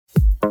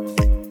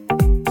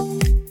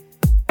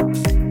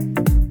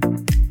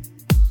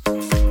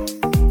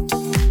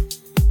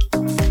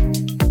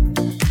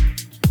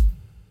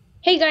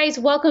guys,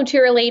 welcome to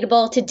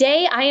Relatable.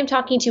 Today I am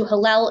talking to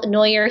Hillel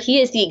Neuer. He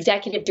is the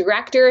executive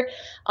director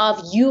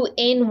of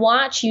UN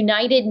Watch,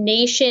 United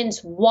Nations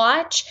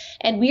Watch,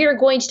 and we are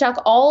going to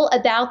talk all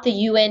about the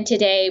UN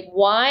today,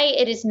 why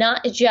it is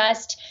not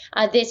just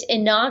this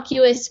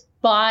innocuous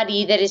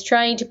body that is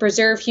trying to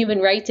preserve human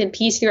rights and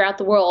peace throughout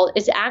the world.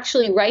 Is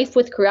actually rife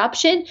with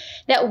corruption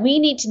that we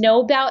need to know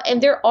about.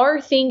 And there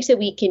are things that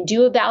we can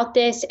do about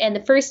this. And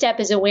the first step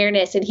is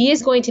awareness. And he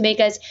is going to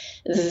make us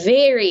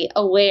very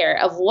aware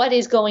of what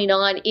is going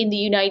on in the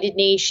United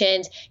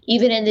Nations,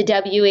 even in the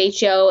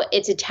WHO,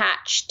 its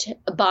attached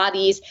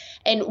bodies,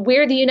 and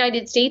where the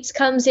United States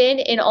comes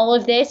in all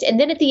of this. And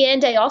then at the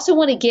end, I also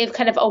want to give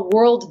kind of a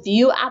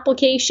worldview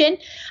application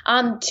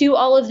to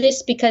all of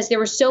this, because there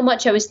was so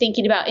much I was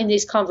thinking about in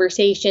this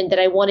conversation that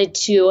I wanted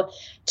to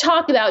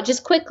talk about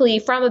just quickly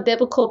from a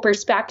biblical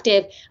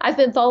perspective. I've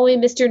been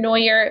following Mr.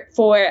 Neuer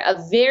for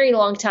a very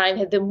long time,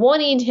 have been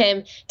wanting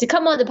him to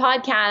come on the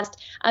podcast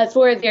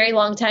for a very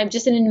long time.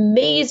 Just an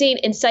amazing,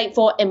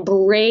 insightful, and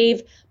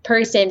brave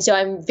person. So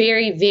I'm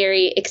very,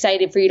 very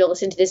excited for you to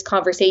listen to this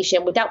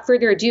conversation. Without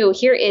further ado,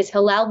 here is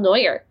Hillel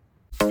Neuer.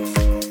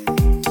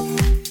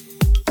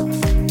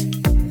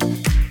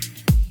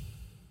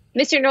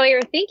 Mr.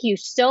 Neuer, thank you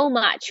so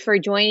much for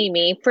joining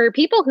me. For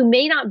people who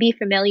may not be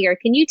familiar,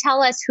 can you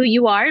tell us who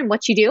you are and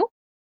what you do?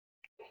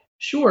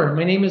 Sure.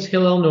 My name is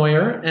Hillel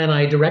Neuer, and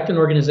I direct an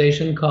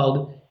organization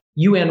called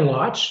UN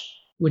Watch,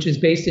 which is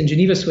based in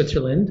Geneva,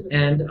 Switzerland.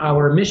 And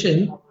our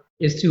mission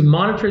is to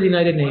monitor the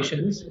United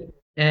Nations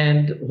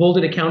and hold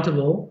it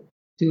accountable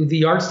to the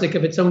yardstick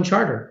of its own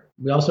charter.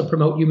 We also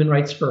promote human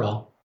rights for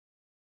all.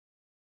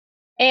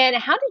 And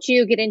how did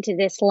you get into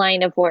this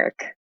line of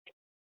work?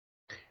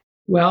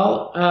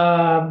 Well,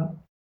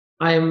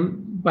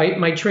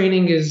 my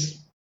training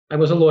is, I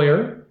was a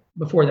lawyer.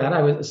 Before that,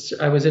 I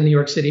was in New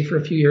York City for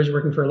a few years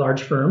working for a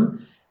large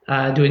firm,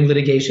 doing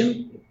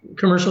litigation,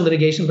 commercial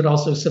litigation, but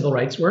also civil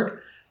rights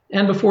work.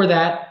 And before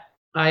that,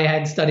 I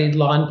had studied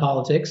law and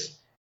politics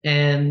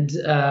and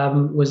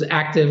was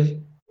active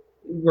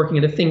working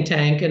at a think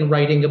tank and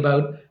writing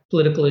about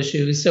political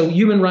issues. So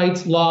human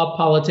rights, law,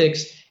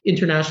 politics,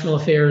 international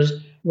affairs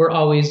were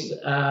always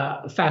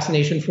a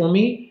fascination for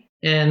me.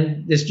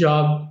 And this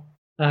job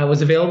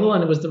was available,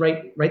 and it was the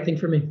right thing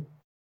for me.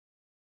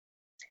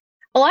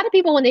 A lot of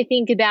people, when they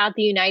think about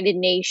the United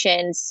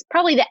Nations,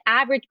 probably the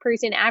average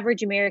person,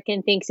 average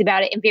American, thinks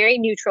about it in very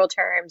neutral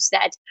terms,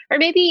 that, or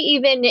maybe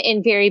even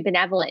in very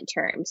benevolent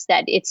terms,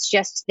 that it's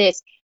just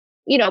this,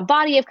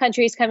 body of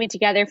countries coming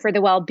together for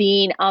the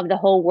well-being of the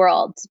whole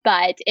world.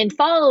 But in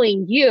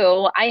following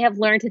you, I have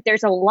learned that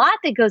there's a lot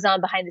that goes on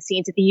behind the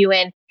scenes at the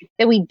UN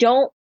that we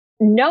don't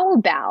know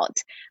about.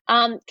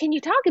 Can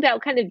you talk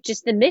about kind of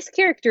just the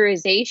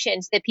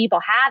mischaracterizations that people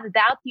have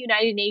about the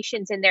United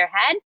Nations in their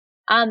head,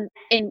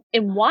 and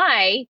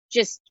why,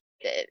 just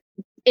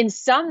in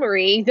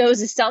summary,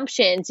 those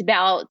assumptions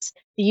about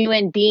the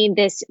UN being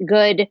this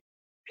good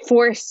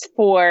force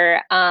for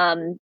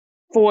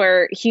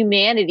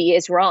humanity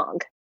is wrong?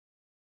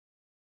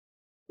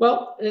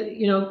 Well,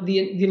 the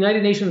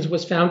United Nations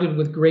was founded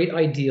with great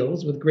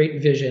ideals, with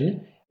great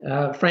vision.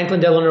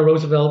 Franklin Delano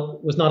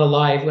Roosevelt was not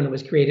alive when it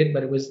was created,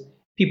 but it was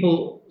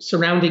people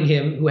surrounding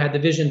him who had the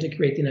vision to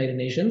create the United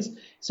Nations.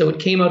 So it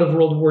came out of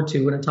World War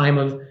II in a time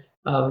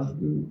of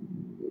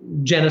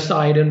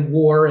genocide and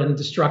war and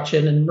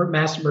destruction and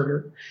mass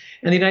murder.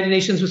 And the United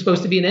Nations was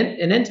supposed to be an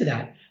end to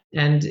that.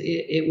 And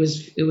it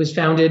was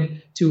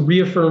founded to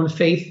reaffirm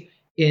faith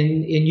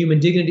in human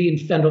dignity and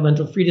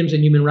fundamental freedoms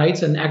and human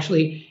rights. And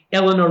actually,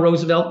 Eleanor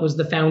Roosevelt was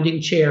the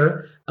founding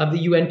chair of the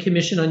UN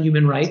Commission on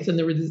Human Rights. And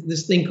there was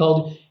this thing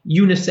called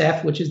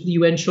UNICEF, which is the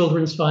UN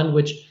Children's Fund,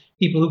 which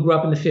people who grew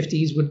up in the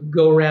 50s would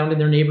go around in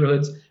their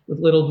neighborhoods with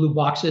little blue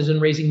boxes and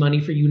raising money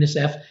for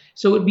UNICEF.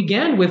 So it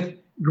began with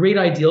great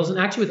ideals and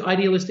actually with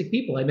idealistic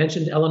people. I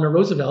mentioned Eleanor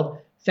Roosevelt,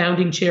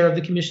 founding chair of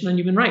the Commission on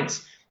Human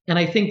Rights. And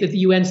I think that the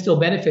UN still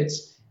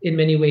benefits in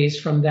many ways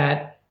from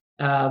that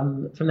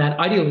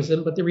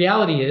idealism. But the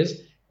reality is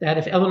that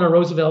if Eleanor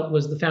Roosevelt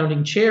was the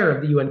founding chair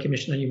of the UN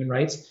Commission on Human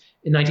Rights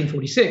in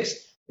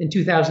 1946, in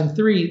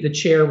 2003, the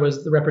chair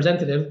was the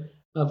representative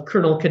of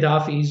Colonel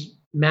Gaddafi's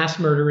mass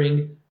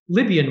murdering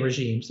Libyan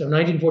regime. So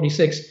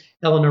 1946,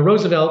 Eleanor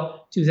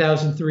Roosevelt,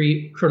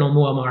 2003, Colonel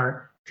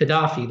Muammar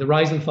Gaddafi, the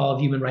rise and fall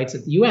of human rights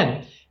at the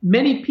UN.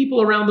 Many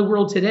people around the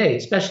world today,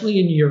 especially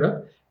in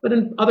Europe, but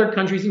in other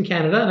countries in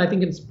Canada, and I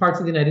think in parts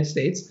of the United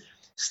States,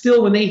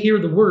 still when they hear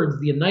the words,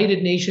 the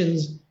United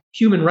Nations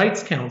Human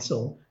Rights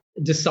Council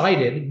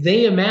decided,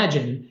 they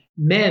imagine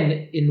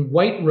men in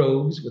white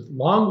robes with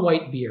long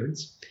white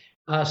beards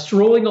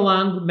strolling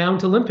along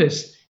Mount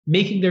Olympus,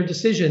 making their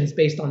decisions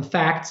based on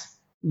facts,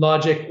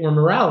 logic, or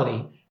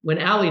morality. When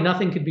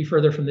nothing could be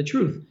further from the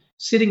truth.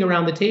 Sitting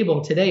around the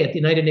table today at the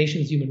United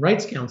Nations Human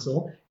Rights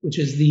Council, which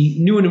is the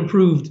new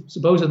and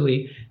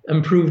supposedly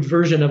improved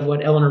version of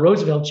what Eleanor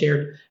Roosevelt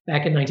chaired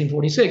back in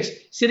 1946,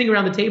 sitting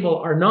around the table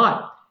are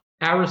not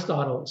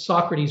Aristotle,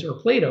 Socrates, or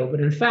Plato,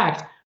 but in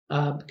fact,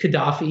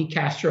 Gaddafi,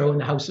 Castro, and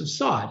the House of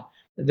Saud.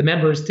 The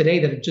members today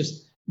that have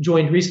just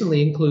joined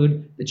recently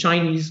include the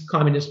Chinese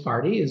Communist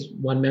Party is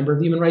one member of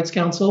the Human Rights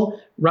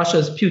Council,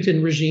 Russia's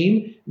Putin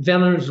regime,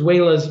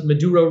 Venezuela's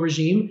Maduro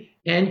regime,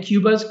 and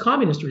Cuba's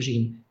communist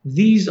regime.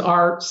 These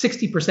are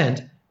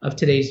 60% of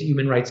today's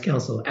Human Rights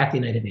Council at the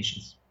United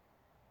Nations.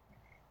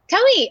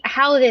 Tell me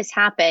how this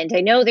happened.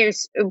 I know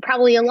there's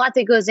probably a lot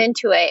that goes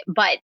into it,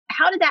 but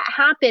how did that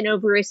happen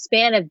over a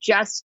span of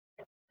just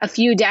a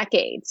few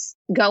decades,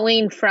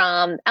 going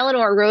from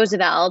Eleanor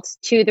Roosevelt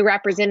to the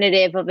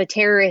representative of a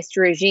terrorist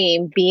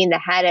regime being the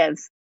head of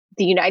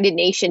the United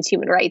Nations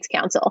Human Rights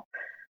Council?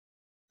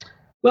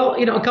 Well,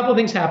 a couple of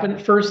things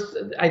happened. First,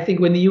 I think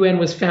when the UN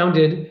was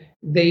founded,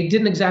 they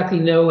didn't exactly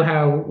know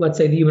how, let's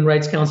say, the Human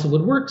Rights Council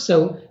would work.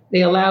 So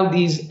they allowed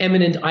these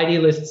eminent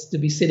idealists to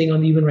be sitting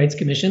on the Human Rights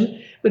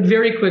Commission. But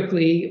very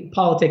quickly,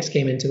 politics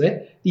came into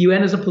it. The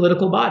UN is a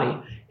political body.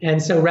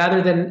 And so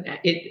rather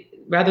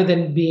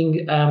than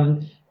being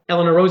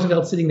Eleanor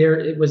Roosevelt sitting there,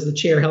 it was the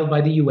chair held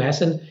by the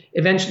US. And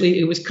eventually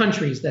it was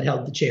countries that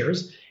held the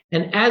chairs.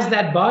 And as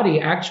that body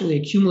actually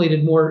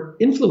accumulated more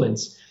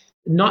influence,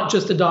 not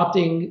just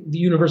adopting the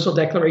Universal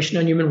Declaration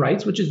on Human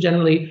Rights, which is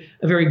generally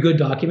a very good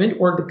document,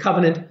 or the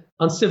Covenant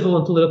on Civil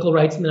and Political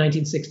Rights in the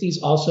 1960s,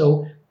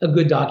 also a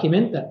good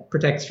document that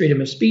protects freedom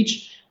of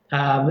speech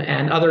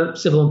and other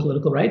civil and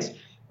political rights.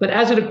 But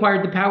as it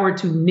acquired the power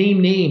to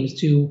name names,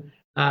 to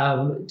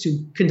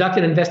conduct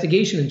an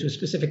investigation into a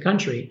specific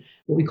country,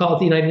 what we call at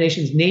the United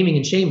Nations naming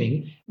and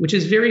shaming, which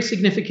is very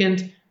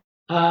significant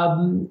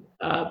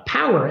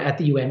power at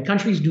the UN.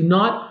 Countries do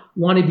not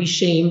want to be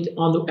shamed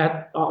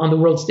on the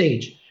world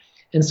stage.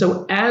 And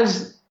so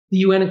as the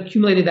UN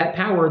accumulated that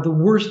power, the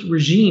worst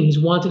regimes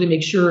wanted to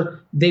make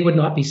sure they would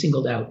not be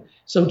singled out.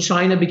 So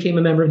China became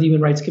a member of the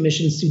Human Rights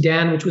Commission.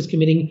 Sudan, which was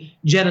committing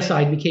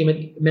genocide, became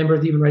a member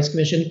of the Human Rights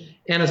Commission.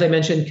 And as I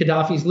mentioned,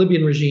 Gaddafi's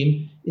Libyan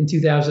regime in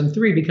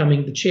 2003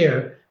 becoming the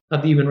chair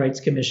of the Human Rights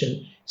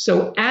Commission.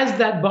 So as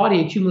that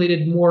body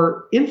accumulated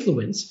more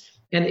influence,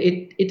 and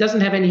it doesn't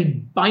have any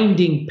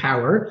binding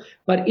power,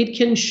 but it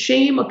can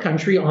shame a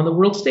country on the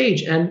world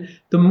stage. And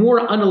the more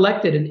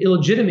unelected and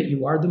illegitimate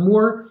you are, the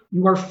more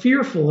you are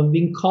fearful of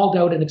being called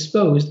out and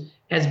exposed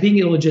as being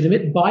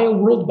illegitimate by a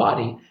world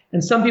body.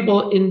 And some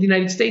people in the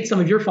United States, some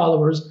of your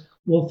followers,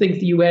 will think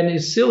the UN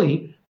is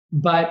silly.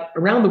 But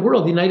around the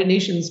world, the United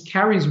Nations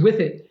carries with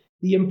it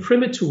the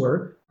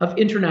imprimatur of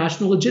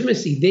international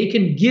legitimacy. They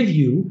can give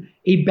you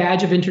a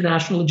badge of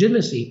international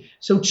legitimacy.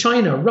 So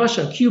China,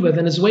 Russia, Cuba,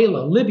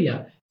 Venezuela,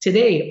 Libya,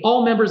 today,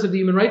 all members of the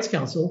Human Rights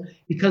Council,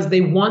 because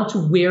they want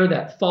to wear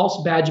that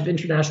false badge of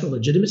international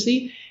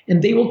legitimacy,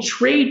 and they will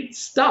trade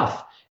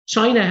stuff.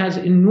 China has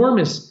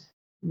enormous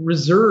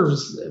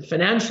reserves,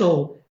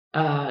 financial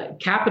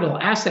capital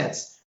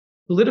assets,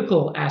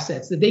 political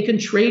assets that they can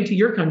trade to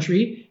your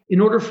country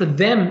in order for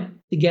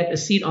them to get a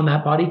seat on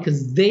that body,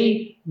 because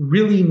they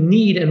really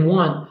need and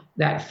want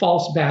that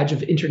false badge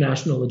of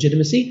international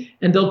legitimacy.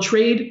 And they'll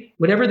trade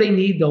whatever they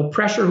need. They'll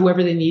pressure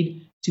whoever they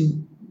need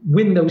to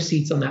win those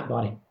seats on that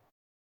body.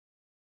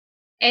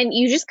 And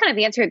you just kind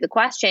of answered the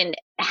question,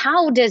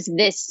 how does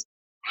this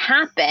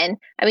happen?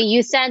 I mean,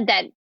 you said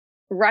that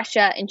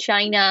Russia and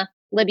China,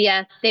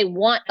 Libya, they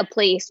want a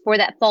place for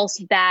that false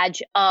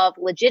badge of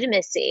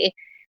legitimacy.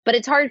 But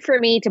it's hard for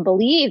me to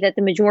believe that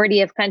the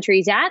majority of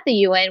countries at the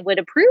UN would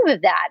approve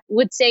of that,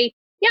 would say,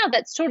 yeah,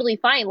 that's totally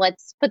fine.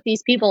 Let's put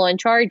these people in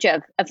charge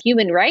of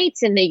human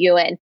rights in the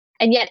UN.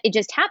 And yet it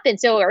just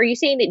happens. So are you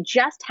saying it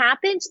just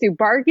happens through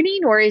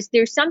bargaining, or is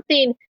there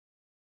something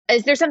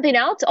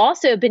else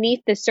also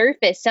beneath the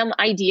surface, some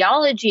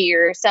ideology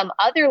or some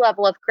other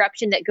level of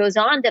corruption that goes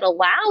on that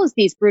allows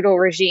these brutal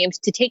regimes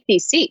to take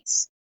these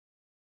seats?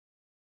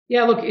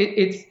 Yeah, look,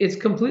 it's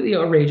completely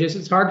outrageous.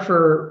 It's hard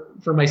for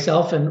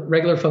myself and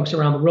regular folks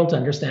around the world to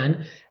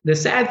understand. The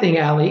sad thing,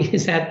 Ali,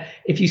 is that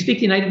if you speak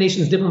to United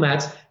Nations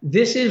diplomats,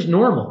 this is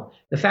normal.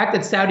 The fact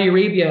that Saudi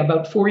Arabia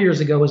about 4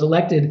 years ago was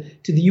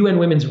elected to the UN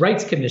Women's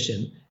Rights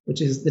Commission,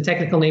 which is the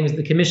technical name is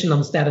the Commission on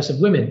the Status of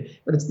Women,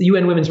 but it's the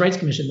UN Women's Rights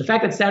Commission. The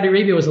fact that Saudi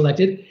Arabia was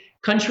elected,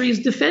 countries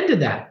defended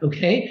that,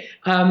 okay?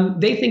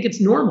 They think it's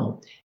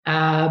normal.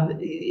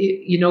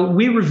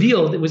 We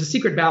revealed it was a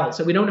secret ballot,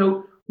 so we don't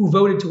know who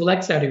voted to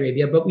elect Saudi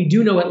Arabia, but we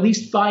do know at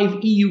least 5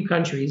 EU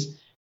countries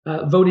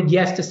voted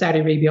yes to Saudi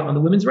Arabia on the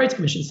Women's Rights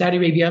Commission. Saudi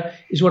Arabia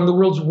is one of the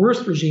world's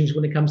worst regimes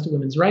when it comes to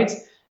women's rights.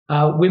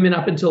 Women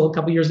up until a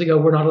couple years ago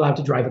were not allowed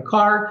to drive a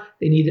car.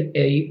 They need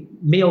a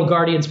male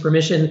guardian's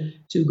permission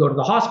to go to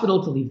the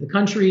hospital, to leave the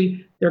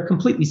country. They're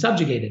completely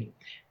subjugated.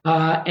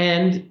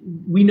 And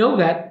we know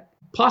that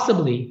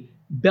possibly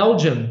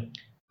Belgium,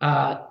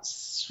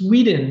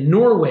 Sweden,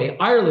 Norway,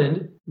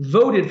 Ireland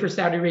voted for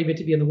Saudi Arabia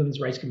to be on the Women's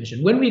Rights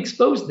Commission. When we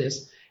exposed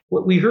this,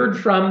 what we heard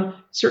from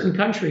certain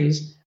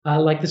countries,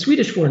 like the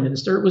Swedish foreign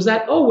minister, was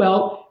that,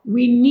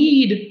 we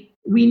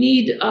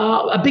need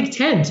a big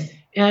tent,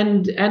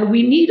 and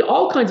we need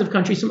all kinds of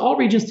countries from all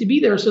regions to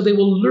be there so they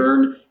will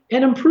learn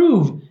and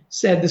improve,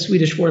 said the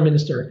Swedish foreign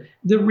minister.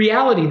 The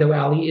reality, though,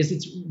 Ali, is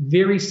it's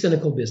very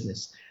cynical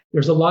business.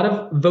 There's a lot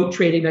of vote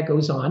trading that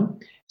goes on.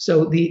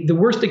 So the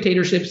worst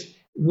dictatorships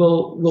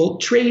will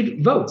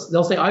trade votes.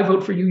 They'll say, I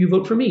vote for you, you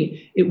vote for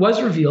me. It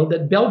was revealed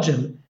that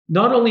Belgium,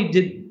 not only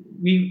did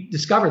we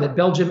discover that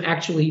Belgium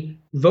actually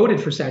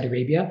voted for Saudi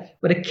Arabia,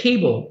 but a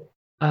cable,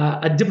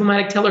 a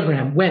diplomatic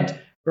telegram went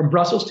from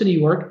Brussels to New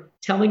York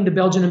telling the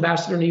Belgian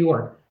ambassador in New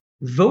York,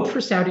 vote for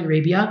Saudi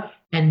Arabia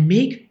and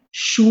make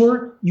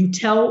sure you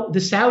tell the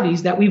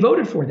Saudis that we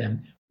voted for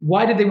them.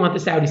 Why did they want the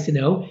Saudis to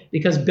know?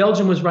 Because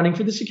Belgium was running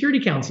for the Security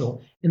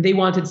Council and they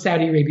wanted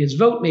Saudi Arabia's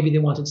vote. Maybe they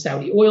wanted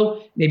Saudi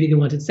oil. Maybe they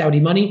wanted Saudi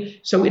money.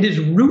 So it is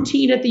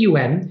routine at the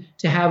UN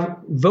to have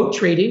vote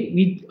trading.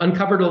 We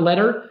uncovered a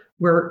letter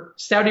where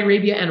Saudi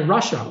Arabia and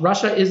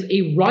Russia is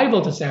a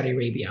rival to Saudi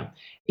Arabia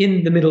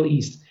in the Middle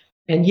East.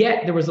 And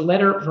yet there was a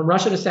letter from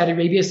Russia to Saudi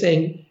Arabia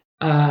saying,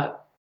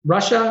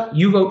 Russia,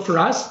 you vote for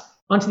us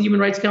onto the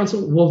Human Rights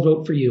Council, we'll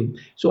vote for you.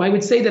 So I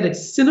would say that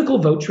it's cynical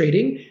vote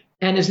trading.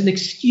 And as an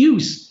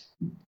excuse,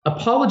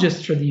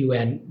 apologists for the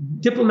UN,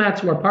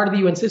 diplomats who are part of the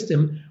UN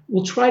system,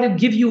 will try to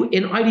give you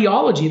an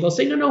ideology. They'll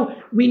say, no,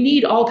 we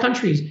need all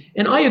countries.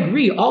 And I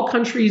agree, all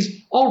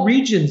countries, all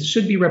regions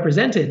should be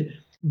represented.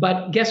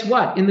 But guess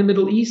what? In the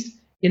Middle East,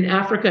 in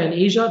Africa and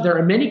Asia, there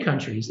are many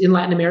countries. In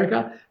Latin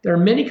America, there are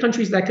many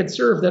countries that could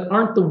serve that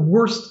aren't the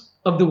worst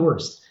of the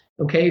worst.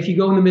 Okay, if you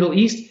go in the Middle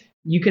East,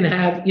 you can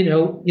have,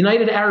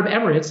 United Arab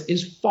Emirates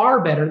is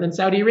far better than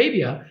Saudi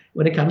Arabia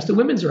when it comes to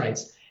women's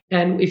rights.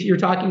 And if you're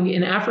talking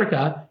in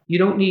Africa, you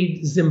don't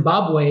need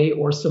Zimbabwe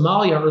or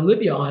Somalia or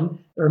Libya on.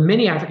 There are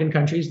many African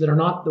countries that are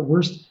not the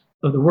worst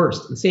of the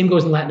worst. The same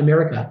goes in Latin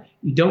America.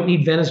 You don't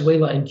need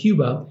Venezuela and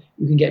Cuba.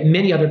 You can get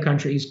many other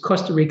countries,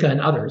 Costa Rica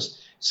and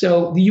others.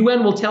 So the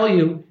UN will tell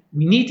you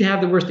we need to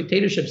have the worst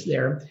dictatorships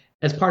there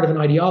as part of an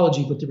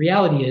ideology. But the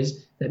reality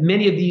is that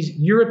many of these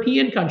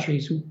European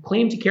countries who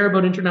claim to care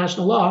about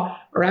international law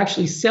are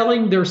actually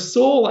selling their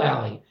soul,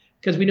 Ali,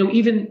 because we know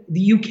even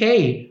the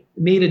UK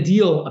made a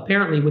deal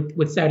apparently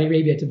with Saudi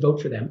Arabia to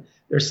vote for them.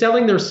 They're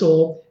selling their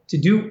soul to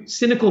do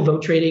cynical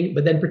vote trading,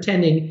 but then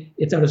pretending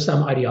it's out of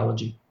some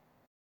ideology.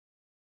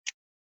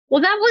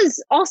 Well, that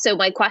was also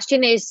my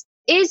question is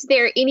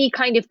there any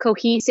kind of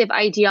cohesive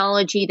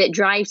ideology that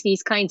drives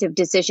these kinds of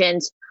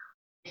decisions?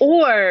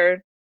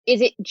 Or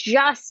is it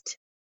just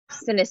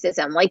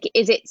cynicism? Like,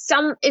 is it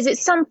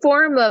some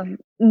form of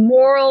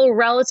moral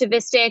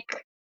relativistic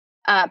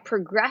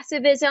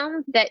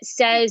progressivism that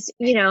says,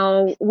 we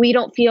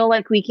don't feel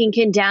like we can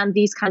condemn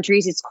these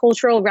countries. It's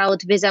cultural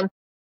relativism,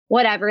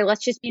 whatever.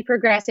 Let's just be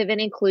progressive and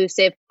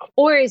inclusive.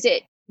 Or is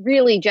it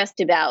really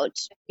just about,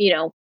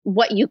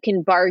 what you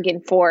can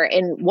bargain for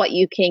and what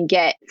you can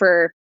get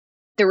for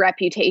the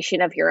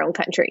reputation of your own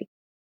country?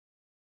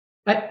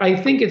 I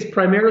think it's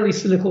primarily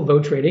cynical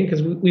vote trading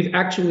because we've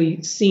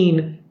actually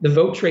seen the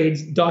vote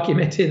trades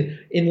documented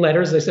in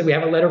letters. As I said, we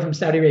have a letter from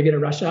Saudi Arabia to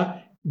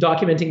Russia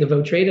documenting the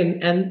vote trade,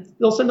 and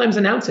they'll sometimes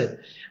announce it.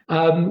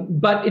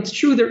 But it's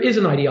true, there is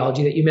an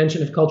ideology that you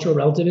mentioned of cultural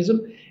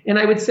relativism. And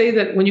I would say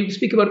that when you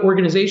speak about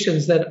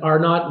organizations that are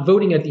not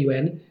voting at the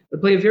UN, but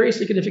play a very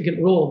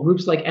significant role,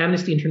 groups like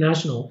Amnesty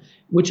International,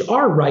 which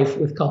are rife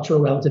with cultural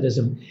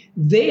relativism,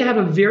 they have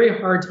a very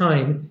hard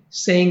time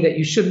saying that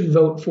you shouldn't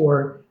vote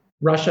for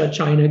Russia,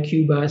 China,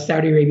 Cuba,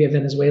 Saudi Arabia,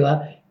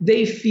 Venezuela.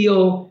 They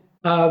feel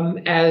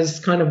as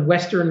kind of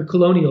Western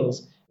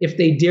colonials if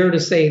they dare to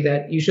say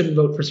that you shouldn't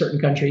vote for certain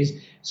countries.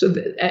 So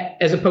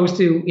as opposed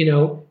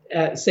to,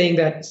 saying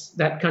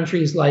that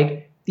countries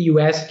like the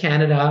US,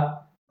 Canada,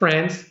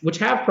 France, which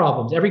have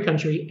problems, every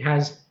country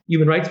has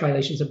human rights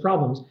violations and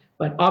problems.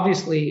 But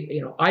obviously,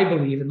 I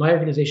believe, in my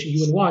organization,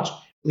 UN Watch,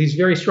 believes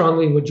very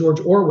strongly in what George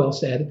Orwell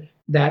said,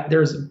 that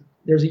there's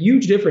a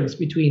huge difference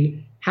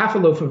between half a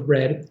loaf of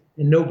bread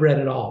and no bread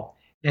at all.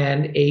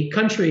 And a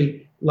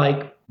country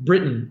like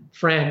Britain,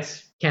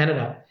 France,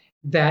 Canada,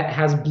 that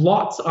has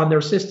blots on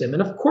their system,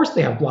 and of course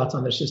they have blots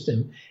on their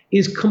system,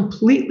 is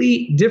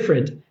completely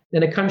different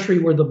than a country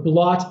where the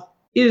blot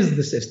is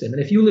the system.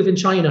 And if you live in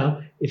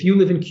China, if you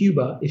live in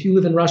Cuba, if you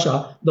live in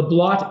Russia, the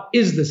blot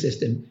is the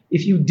system.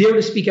 If you dare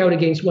to speak out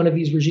against one of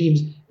these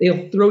regimes,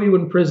 they'll throw you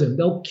in prison,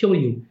 they'll kill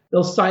you,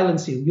 they'll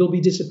silence you, you'll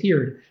be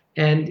disappeared.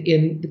 And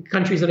in the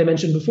countries that I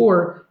mentioned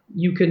before,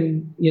 you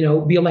can,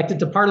 be elected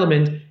to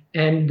parliament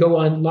and go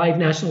on live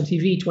national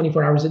TV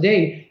 24 hours a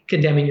day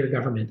condemning your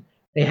government.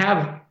 They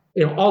have,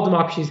 all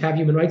democracies have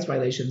human rights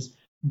violations,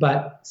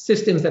 but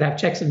systems that have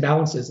checks and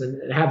balances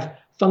and have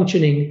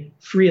functioning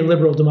free and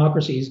liberal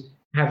democracies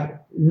have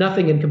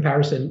nothing in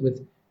comparison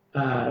with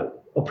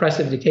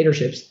oppressive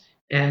dictatorships.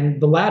 And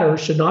the latter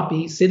should not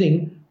be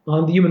sitting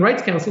on the Human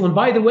Rights Council. And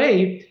by the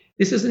way,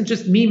 this isn't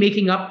just me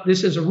making up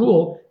this as a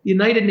rule. The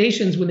United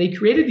Nations, when they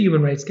created the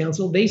Human Rights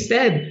Council, they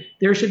said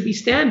there should be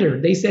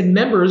standard. They said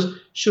members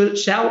shall,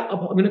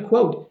 I'm going to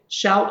quote,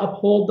 shall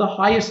uphold the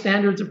highest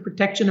standards of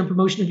protection and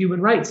promotion of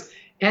human rights.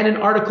 And in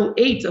Article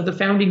 8 of the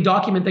founding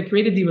document that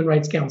created the Human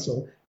Rights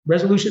Council,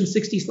 Resolution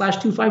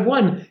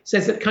 60/251,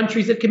 says that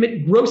countries that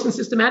commit gross and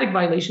systematic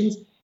violations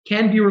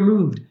can be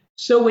removed.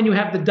 So when you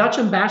have the Dutch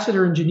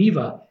ambassador in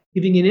Geneva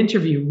giving an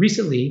interview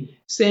recently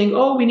saying,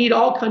 we need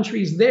all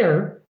countries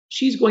there,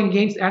 she's going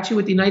against actually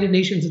what the United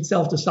Nations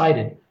itself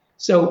decided.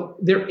 So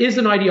there is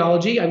an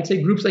ideology. I would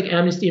say groups like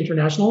Amnesty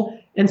International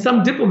and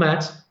some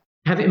diplomats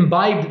have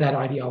imbibed that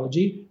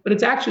ideology, but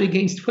it's actually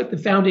against what the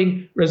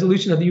founding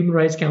resolution of the Human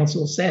Rights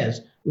Council says,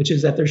 which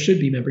is that there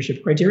should be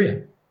membership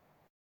criteria.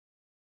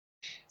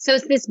 So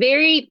it's this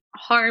very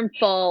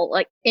harmful,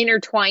 like,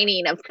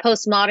 intertwining of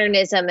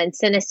postmodernism and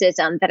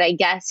cynicism that I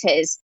guess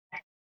has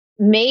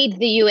made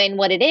the UN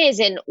what it is.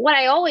 And what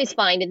I always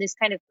find in this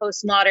kind of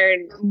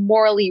postmodern,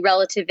 morally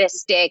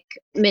relativistic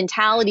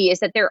mentality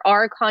is that there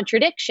are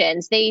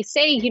contradictions. They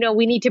say,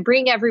 we need to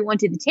bring everyone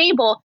to the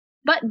table,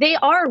 but they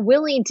are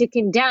willing to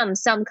condemn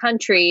some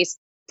countries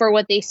for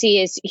what they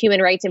see as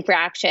human rights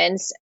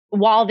infractions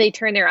while they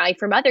turn their eye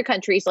from other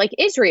countries like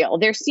Israel.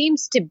 There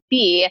seems to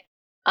be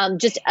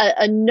just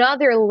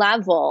another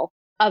level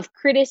of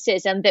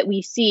criticism that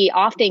we see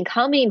often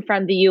coming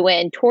from the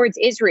UN towards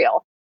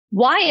Israel.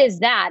 Why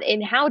is that?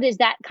 And how does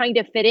that kind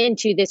of fit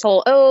into this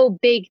whole,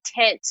 big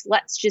tent,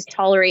 let's just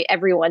tolerate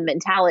everyone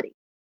mentality?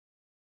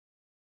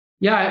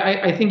 Yeah,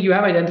 I think you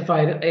have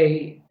identified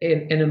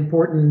an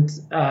important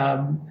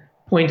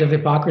point of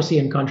hypocrisy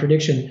and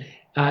contradiction.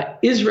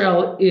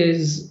 Israel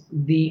is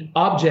the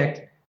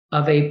object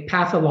of a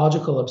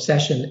pathological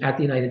obsession at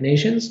the United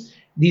Nations.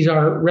 These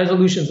are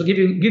resolutions. I'll give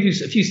you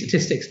a few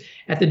statistics.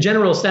 At the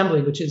General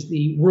Assembly, which is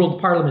the World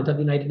Parliament of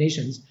the United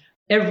Nations,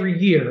 every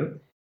year,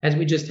 as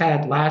we just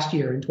had last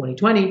year in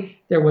 2020,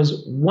 there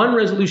was one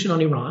resolution on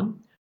Iran,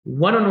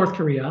 one on North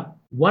Korea,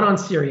 one on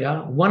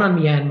Syria, one on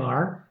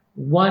Myanmar,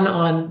 one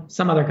on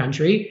some other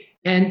country,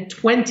 and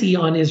 20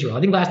 on Israel. I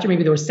think last year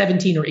maybe there was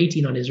 17 or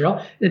 18 on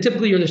Israel. In a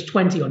typical year, there's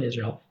 20 on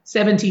Israel,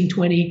 17,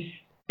 20.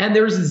 And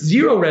there's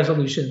 0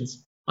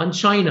 resolutions on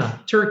China,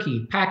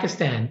 Turkey,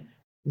 Pakistan,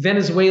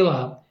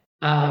 Venezuela,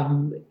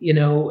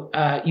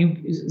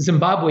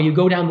 Zimbabwe. You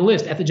go down the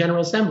list at the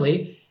General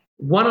Assembly.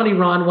 1 on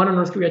Iran, 1 on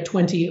North Korea,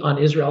 20 on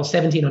Israel,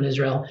 17 on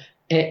Israel.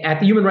 At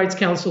the Human Rights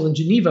Council in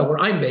Geneva, where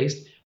I'm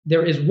based,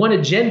 there is one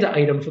agenda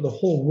item for the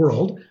whole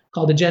world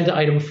called Agenda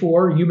Item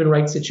 4, Human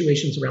Rights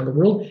Situations Around the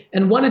World,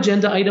 and one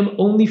agenda item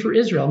only for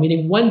Israel,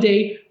 meaning one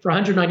day for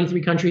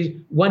 193 countries,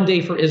 one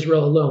day for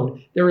Israel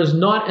alone. There is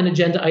not an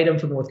agenda item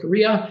for North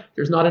Korea.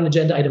 There's not an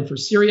agenda item for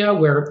Syria,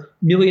 where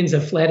millions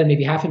have fled and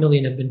maybe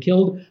 500,000 have been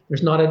killed.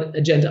 There's not an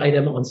agenda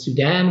item on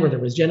Sudan, where there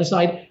was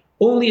genocide.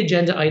 Only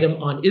agenda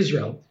item on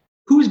Israel.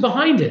 Who's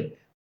behind it?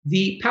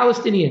 The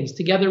Palestinians,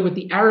 together with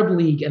the Arab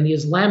League and the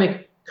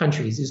Islamic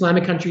countries. The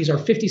Islamic countries are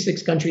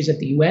 56 countries at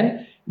the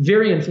UN,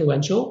 very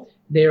influential.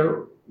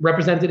 They're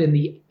represented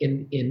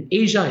in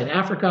Asia and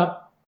Africa.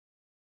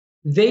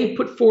 They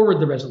put forward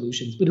the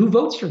resolutions, but who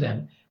votes for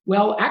them?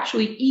 Well,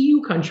 actually,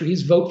 EU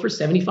countries vote for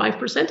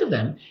 75% of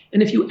them.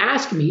 And if you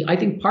ask me, I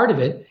think part of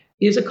it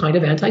is a kind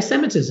of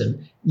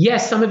anti-Semitism.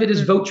 Yes, some of it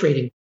is vote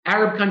trading.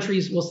 Arab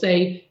countries will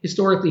say,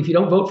 historically, if you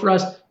don't vote for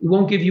us, we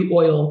won't give you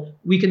oil.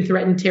 We can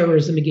threaten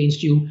terrorism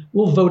against you.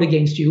 We'll vote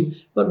against you.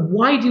 But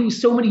why do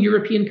so many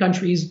European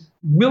countries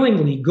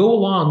willingly go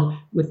along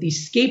with the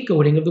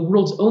scapegoating of the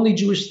world's only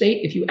Jewish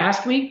state? If you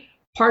ask me,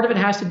 part of it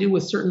has to do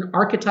with certain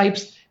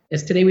archetypes,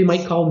 as today we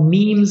might call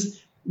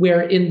memes,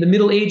 where in the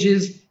Middle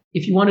Ages,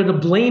 if you wanted to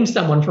blame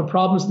someone for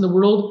problems in the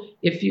world,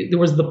 there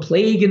was the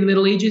plague in the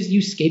Middle Ages,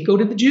 you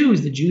scapegoated the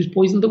Jews. The Jews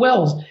poisoned the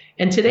wells.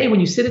 And today, when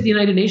you sit at the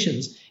United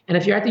Nations, and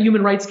if you're at the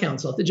Human Rights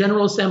Council, at the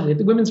General Assembly, at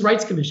the Women's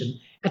Rights Commission,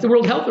 at the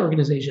World Health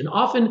Organization,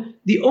 often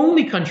the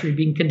only country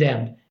being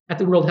condemned at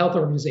the World Health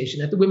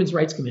Organization, at the Women's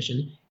Rights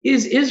Commission,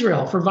 is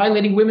Israel for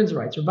violating women's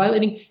rights or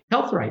violating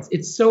health rights.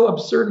 It's so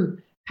absurd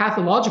and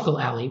pathological,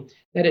 Ali,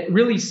 that it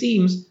really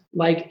seems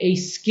like a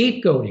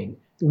scapegoating.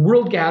 The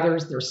world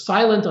gathers, they're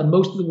silent on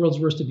most of the world's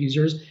worst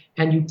abusers,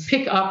 and you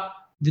pick up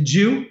the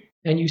Jew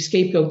and you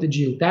scapegoat the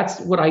Jew.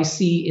 That's what I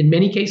see in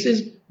many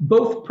cases,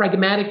 both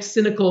pragmatic,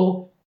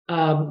 cynical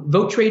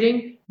vote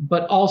trading,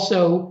 but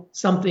also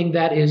something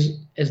that is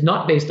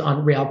not based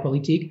on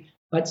realpolitik,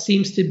 but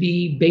seems to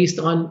be based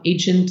on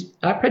ancient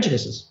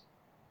prejudices.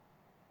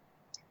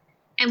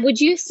 And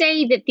would you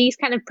say that these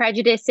kind of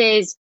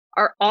prejudices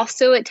are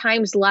also at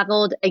times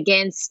leveled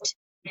against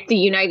the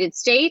United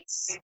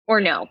States, or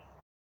no?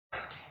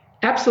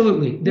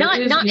 Absolutely.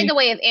 Not in the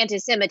way of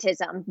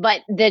anti-Semitism,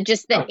 but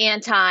the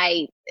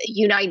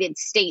anti-United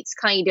States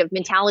kind of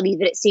mentality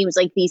that it seems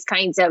like these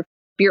kinds of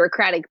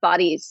bureaucratic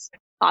bodies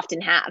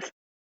often have.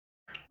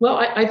 Well,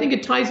 I think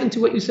it ties into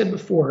what you said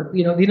before.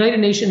 You know, the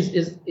United Nations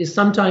is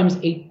sometimes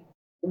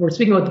we're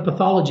speaking about the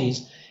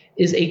pathologies,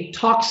 is a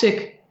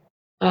toxic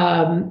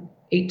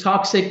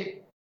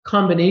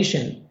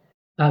combination,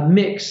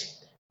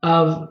 mix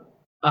of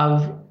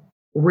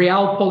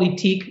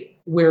realpolitik,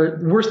 where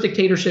worst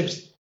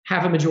dictatorships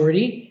have a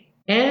majority,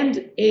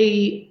 and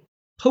a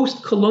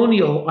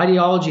post-colonial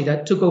ideology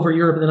that took over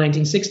Europe in the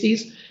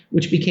 1960s,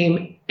 which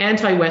became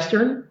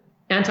anti-Western,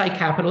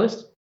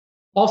 anti-capitalist,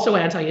 also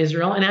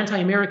anti-Israel, and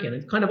anti-American.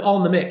 It's kind of all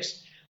in the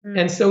mix.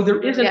 And so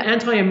there is an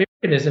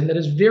anti-Americanism that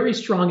is very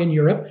strong in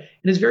Europe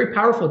and is very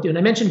powerful too. And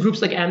I mentioned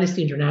groups like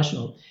Amnesty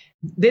International.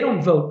 They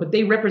don't vote, but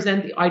they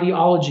represent the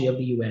ideology of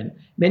the UN.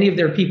 Many of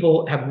their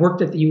people have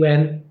worked at the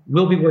UN,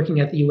 will be working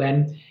at the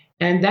UN.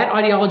 And that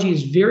ideology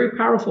is very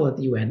powerful at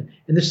the UN.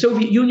 And the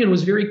Soviet Union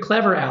was very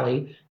clever,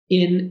 Ali,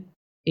 in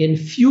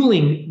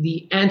fueling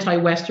the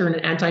anti-Western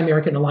and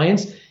anti-American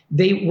alliance.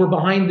 They were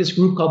behind this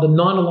group called the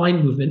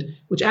Non-Aligned Movement,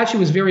 which actually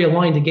was very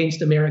aligned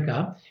against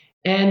America.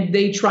 And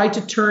they tried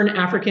to turn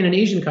African and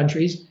Asian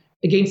countries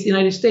against the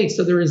United States.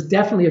 So there is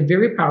definitely a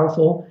very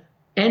powerful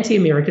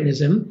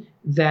anti-Americanism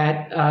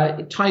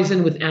that ties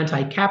in with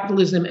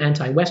anti-capitalism,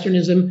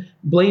 anti-Westernism,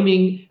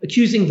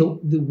 accusing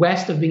the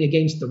West of being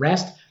against the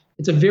rest.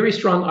 It's a very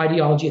strong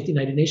ideology at the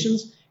United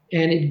Nations,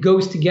 and it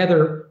goes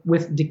together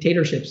with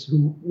dictatorships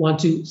who want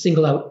to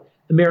single out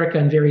America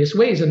in various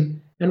ways.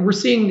 And we're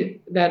seeing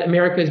that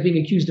America is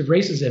being accused of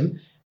racism.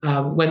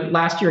 When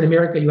last year in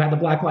America you had the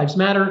Black Lives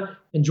Matter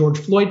and George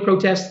Floyd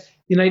protests,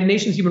 the United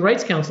Nations Human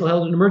Rights Council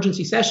held an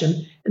emergency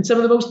session, and some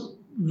of the most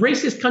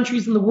racist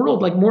countries in the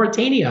world, like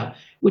Mauritania,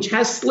 which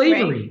has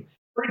slavery. Right.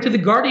 According to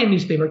the Guardian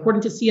newspaper,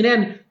 according to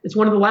CNN, it's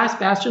one of the last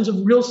bastions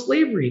of real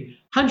slavery.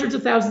 Hundreds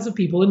of thousands of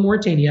people in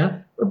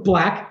Mauritania were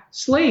black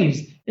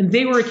slaves, and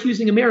they were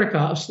accusing America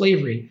of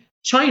slavery.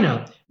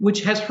 China,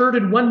 which has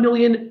herded 1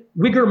 million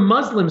Uyghur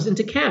Muslims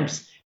into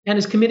camps and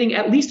is committing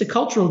at least a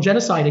cultural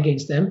genocide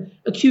against them,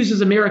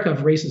 accuses America of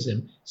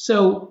racism.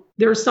 So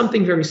there's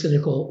something very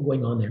cynical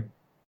going on there.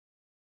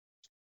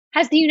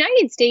 Has the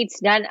United States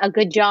done a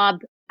good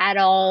job at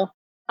all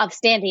of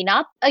standing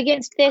up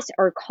against this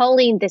or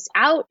calling this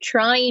out,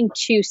 trying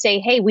to say,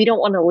 hey, we don't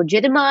want to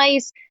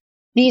legitimize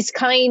these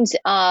kinds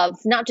of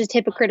not just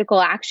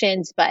hypocritical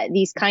actions, but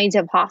these kinds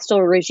of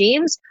hostile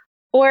regimes?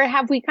 Or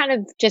have we kind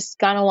of just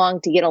gone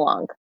along to get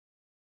along?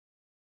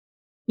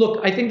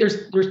 Look, I think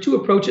there's two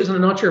approaches, and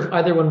I'm not sure if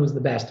either one was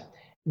the best.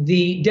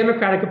 The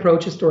democratic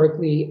approach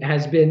historically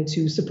has been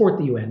to support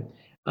the UN.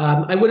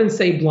 I wouldn't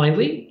say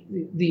blindly.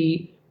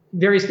 The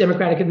various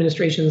democratic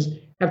administrations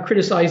have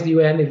criticized the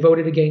UN. They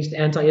voted against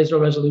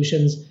anti-Israel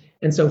resolutions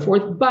and so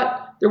forth.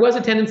 But there was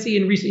a tendency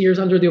in recent years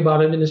under the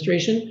Obama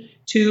administration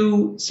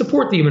to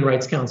support the Human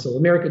Rights Council.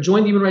 America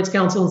joined the Human Rights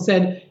Council and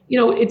said,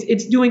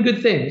 it's doing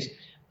good things.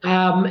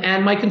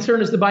 And my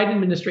concern is the Biden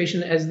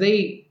administration, as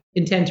they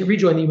intend to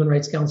rejoin the Human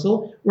Rights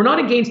Council, we're not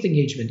against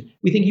engagement.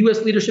 We think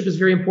U.S. leadership is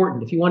very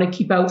important. If you want to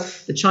keep out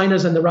the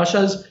Chinas and the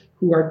Russias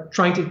who are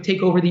trying to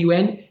take over the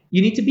UN,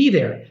 you need to be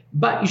there.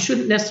 But you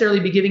shouldn't necessarily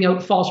be giving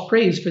out false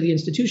praise for the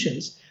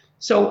institutions.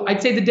 So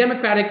I'd say the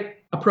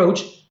democratic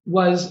approach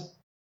was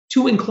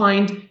too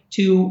inclined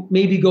to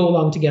maybe go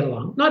along to get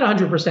along. Not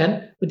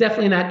 100%, but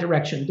definitely in that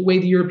direction, the way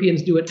the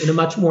Europeans do it in a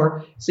much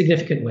more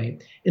significant way.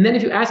 And then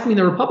if you ask me,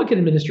 the Republican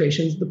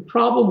administrations, the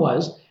problem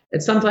was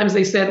that sometimes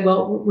they said,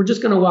 well, we're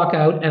just going to walk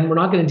out and we're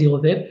not going to deal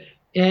with it.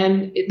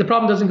 And the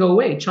problem doesn't go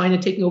away.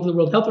 China taking over the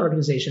World Health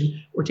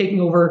Organization or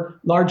taking over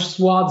large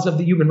swaths of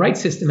the human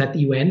rights system at the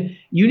UN,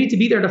 you need to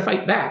be there to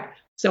fight back.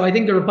 So I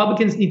think the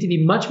Republicans need to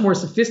be much more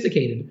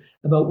sophisticated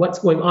about what's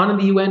going on in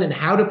the UN and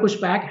how to push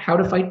back, how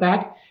to fight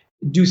back,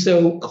 do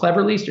so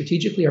cleverly,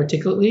 strategically,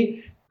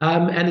 articulately.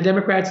 And the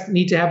Democrats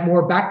need to have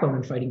more backbone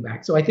in fighting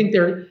back. So I think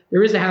there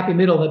is a happy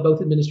middle that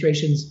both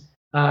administrations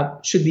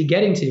should be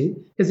getting to,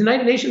 because the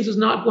United Nations is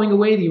not going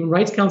away. The Human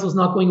Rights Council is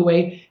not going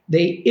away.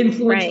 They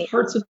influence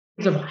hearts and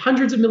minds of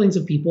hundreds of millions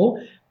of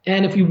people.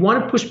 And if we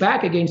want to push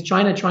back against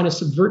China trying to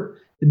subvert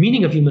the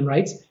meaning of human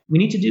rights, we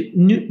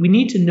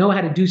need to know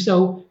how to do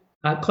so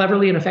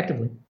cleverly and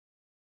effectively.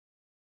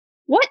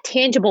 What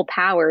tangible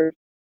power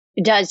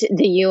does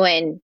the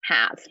UN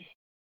have?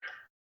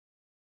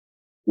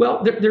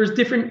 Well, there's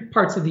different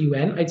parts of the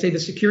UN. I'd say the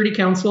Security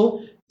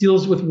Council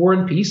deals with war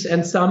and peace,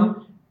 and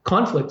some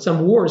conflict,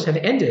 some wars have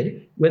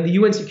ended when the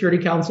UN Security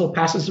Council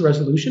passes a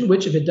resolution,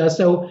 which, if it does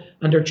so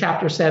under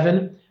Chapter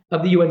 7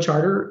 of the UN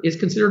Charter, is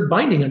considered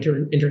binding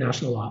under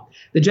international law.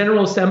 The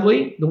General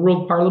Assembly, the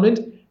World Parliament,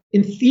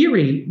 in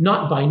theory,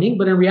 not binding,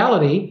 but in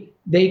reality,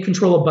 they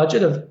control a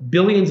budget of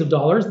billions of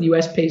dollars. The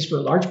US pays for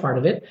a large part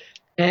of it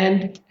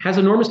and has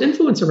enormous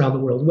influence around the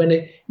world. When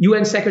a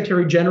UN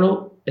Secretary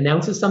General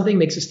announces something,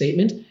 makes a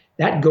statement,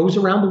 that goes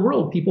around the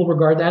world. People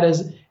regard that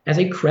as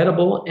a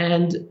credible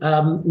and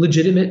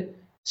legitimate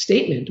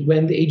statement.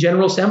 When a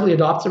General Assembly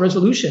adopts a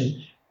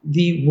resolution,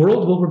 the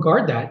world will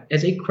regard that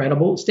as a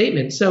credible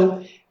statement.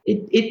 So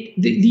the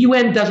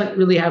UN doesn't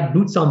really have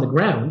boots on the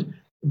ground,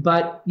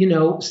 but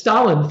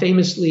Stalin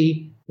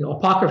famously,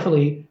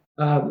 apocryphally,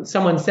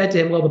 someone said to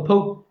him, well, the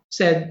Pope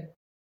said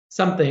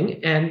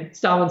something, and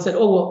Stalin said,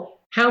 oh, well,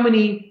 how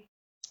many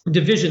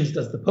divisions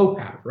does the Pope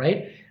have,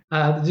 right?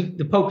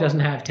 The Pope doesn't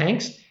have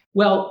tanks.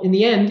 Well, in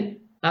the end,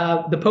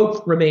 the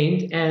Pope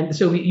remained, and the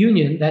Soviet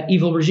Union, that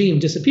evil regime,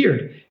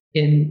 disappeared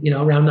in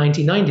around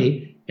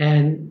 1990,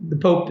 and the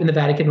Pope and the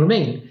Vatican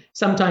remained.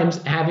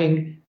 Sometimes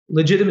having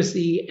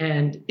legitimacy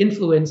and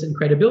influence and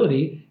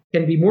credibility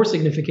can be more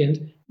significant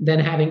than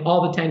having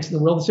all the tanks in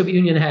the world. The Soviet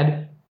Union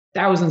had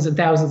thousands and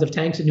thousands of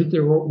tanks and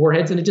nuclear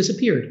warheads, and it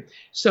disappeared.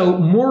 So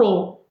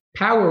moral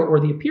power, or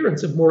the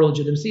appearance of moral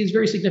legitimacy, is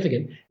very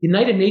significant. The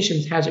United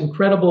Nations has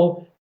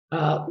incredible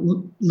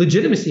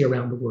legitimacy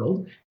around the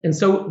world. And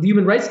so the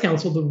Human Rights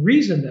Council, the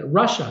reason that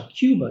Russia,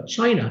 Cuba,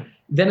 China,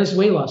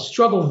 Venezuela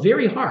struggle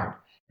very hard,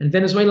 and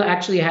Venezuela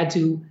actually had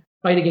to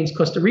fight against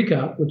Costa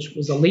Rica, which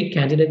was a late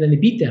candidate, and they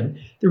beat them.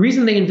 The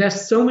reason they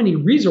invest so many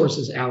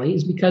resources, Ali,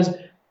 is because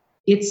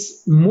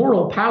its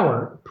moral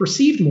power,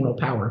 perceived moral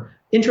power,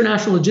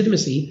 international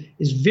legitimacy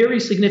is very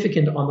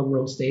significant on the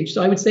world stage.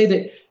 So I would say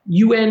that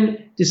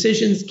UN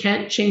decisions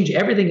can't change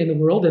everything in the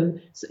world. And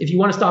if you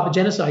want to stop a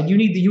genocide, you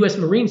need the US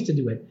Marines to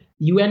do it.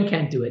 The UN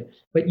can't do it.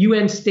 But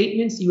UN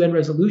statements, UN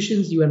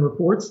resolutions, UN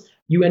reports,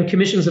 UN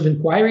commissions of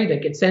inquiry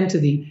that get sent to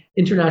the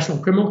International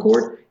Criminal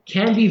Court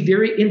can be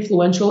very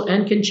influential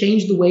and can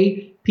change the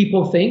way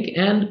people think.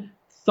 And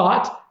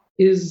thought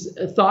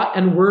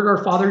and word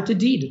are father to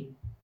deed.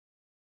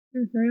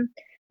 Mm-hmm.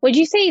 Would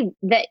you say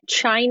that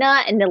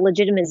China and the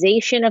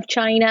legitimization of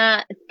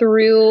China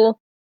through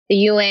the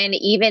UN,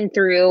 even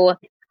through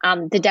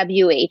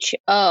the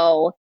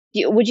WHO,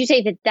 would you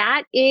say that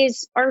that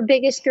is our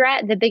biggest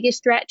threat, the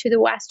biggest threat to the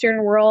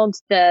Western world,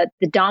 the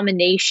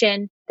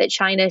domination that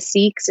China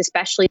seeks,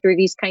 especially through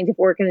these kinds of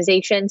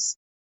organizations?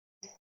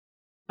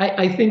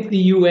 I think the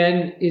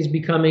UN is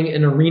becoming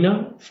an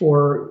arena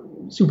for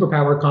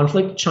superpower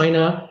conflict.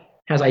 China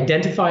has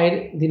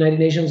identified the United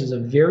Nations as a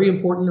very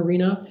important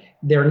arena.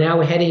 They're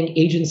now heading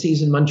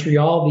agencies in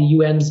Montreal, the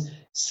UN's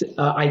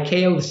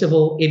ICAO, the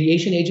Civil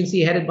Aviation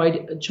Agency, headed by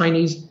a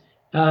Chinese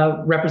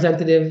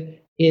representative,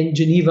 in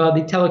Geneva,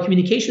 the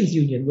Telecommunications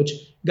Union, which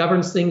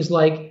governs things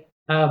like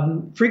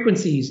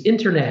frequencies,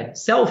 internet,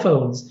 cell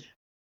phones.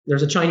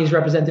 There's a Chinese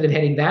representative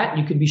heading that.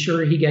 You can be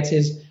sure he gets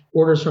his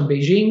orders from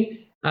Beijing.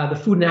 The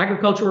Food and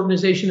Agriculture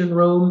Organization in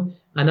Rome,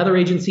 another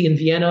agency in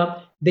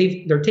Vienna.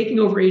 They're taking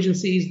over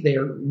agencies. They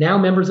are now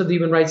members of the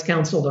Human Rights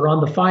Council. They're on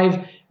the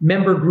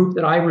 5-member group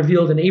that I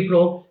revealed in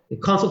April, the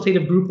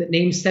consultative group that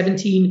names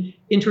 17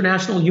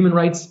 international human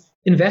rights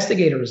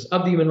investigators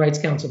of the Human Rights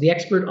Council, the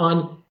expert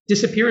on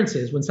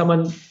disappearances, when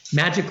someone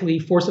magically,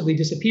 forcibly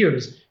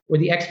disappears, or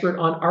the expert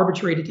on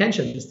arbitrary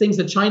detention. The things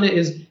that China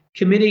is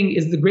committing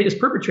is the greatest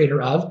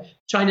perpetrator of.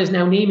 China is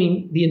now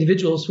naming the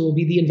individuals who will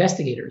be the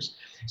investigators.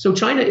 So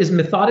China is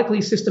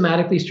methodically,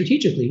 systematically,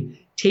 strategically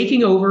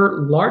taking over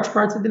large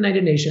parts of the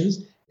United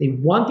Nations. They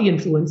want the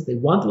influence. They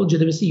want the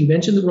legitimacy. You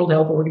mentioned the World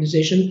Health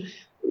Organization.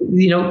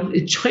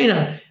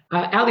 China,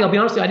 Ali, I'll be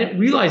honest with you, I didn't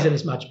realize it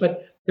as much,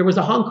 but there was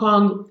a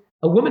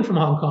woman from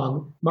Hong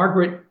Kong,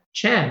 Margaret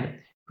Chan,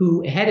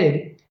 who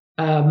headed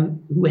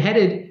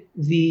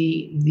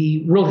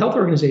the World Health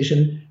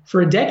Organization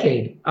for a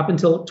decade up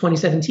until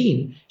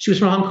 2017. She was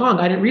from Hong Kong.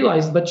 I didn't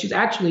realize, but she's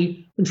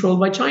actually controlled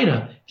by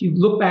China. If you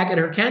look back at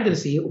her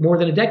candidacy more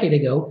than a decade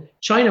ago,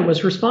 China was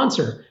her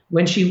sponsor.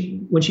 When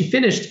she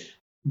finished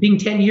being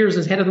 10 years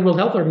as head of the World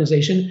Health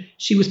Organization,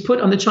 she was put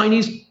on the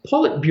Chinese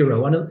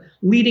Politburo, on a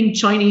leading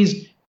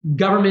Chinese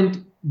government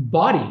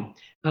body,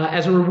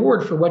 as a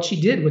reward for what she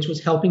did, which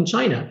was helping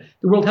China.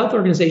 The World Health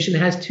Organization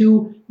has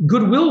 2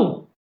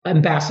 goodwill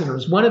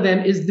ambassadors. One of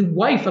them is the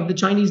wife of the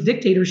Chinese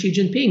dictator Xi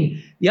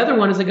Jinping. The other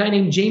one is a guy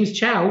named James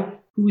Chow,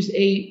 who's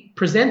a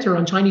presenter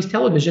on Chinese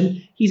television.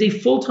 He's a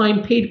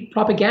full-time paid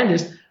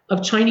propagandist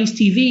of Chinese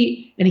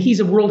TV, and he's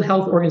a World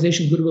Health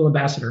Organization goodwill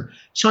ambassador.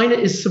 China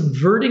is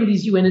subverting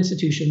these UN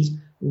institutions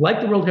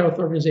like the World Health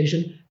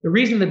Organization. The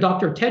reason that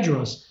Dr.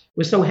 Tedros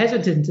was so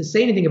hesitant to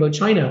say anything about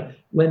China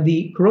when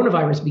the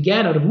coronavirus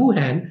began out of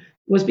Wuhan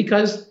was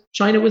because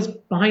China was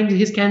behind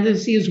his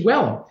candidacy as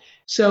well.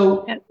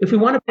 So if we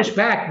want to push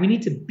back, we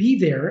need to be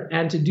there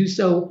and to do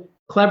so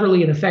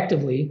cleverly and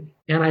effectively.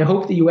 And I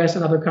hope the US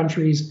and other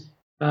countries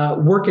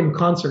work in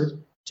concert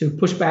to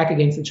push back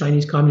against the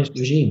Chinese communist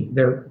regime.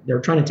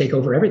 They're trying to take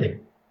over everything.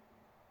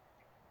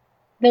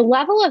 The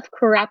level of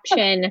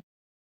corruption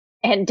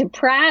and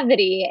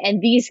depravity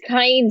and these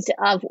kinds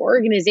of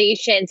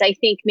organizations, I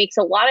think, makes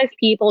a lot of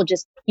people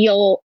just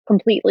feel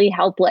completely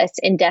helpless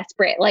and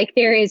desperate. Like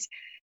there is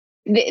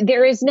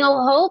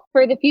no hope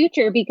for the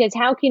future, because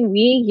how can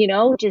we,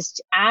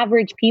 just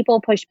average people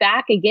push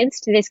back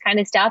against this kind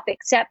of stuff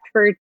except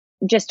for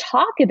just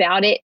talk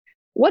about it?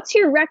 What's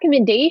your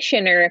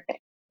recommendation, or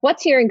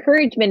what's your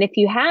encouragement, if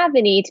you have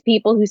any, to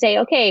people who say,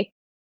 okay,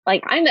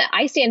 like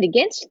I stand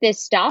against this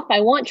stuff.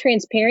 I want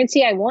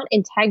transparency. I want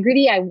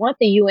integrity. I want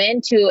the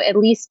UN to at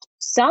least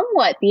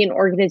somewhat be an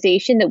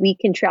organization that we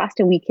can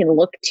trust and we can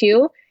look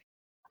to.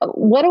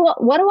 What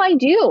do I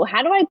do?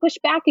 How do I push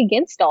back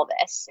against all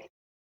this?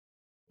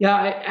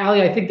 Yeah,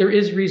 Ali, I think there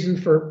is reason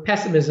for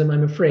pessimism,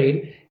 I'm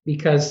afraid,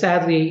 because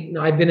sadly,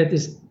 I've been at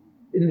this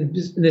in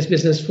this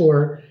business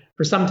for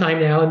some time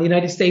now, and the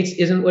United States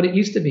isn't what it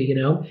used to be.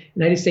 The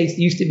United States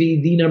used to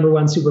be the number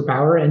one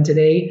superpower, and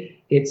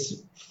today it's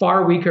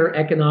far weaker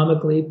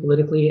economically,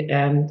 politically,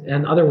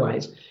 and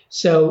otherwise.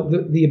 So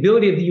the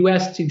ability of the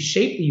U.S. to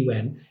shape the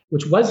UN,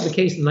 which was the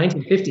case in the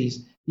 1950s,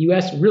 the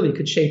U.S. really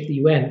could shape the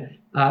UN.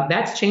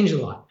 That's changed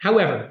a lot.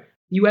 However,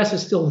 the U.S.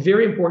 is still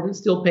very important,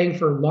 still paying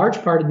for a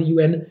large part of the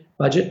UN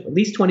budget. At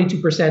least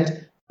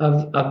 22%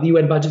 of the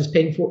UN budget is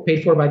paid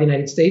for by the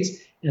United States,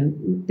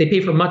 and they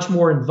pay for much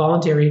more in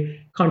voluntary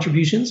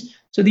contributions.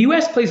 So the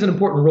U.S. plays an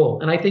important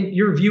role, and I think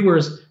your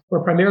viewers, who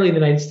are primarily in the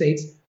United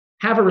States,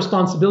 have a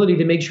responsibility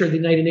to make sure the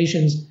United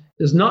Nations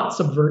does not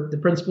subvert the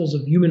principles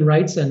of human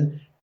rights and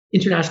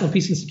international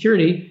peace and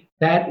security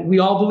that we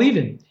all believe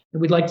in. that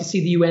we'd like to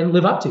see the UN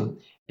live up to.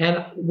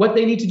 And what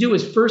they need to do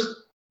is first,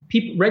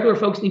 regular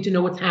folks need to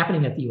know what's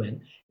happening at the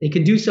UN. They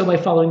can do so by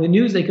following the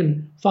news. They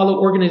can follow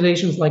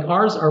organizations like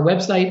ours. Our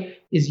website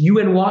is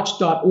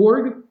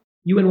unwatch.org.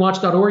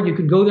 unwatch.org. You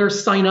can go there,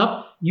 sign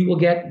up. You will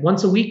get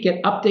once a week,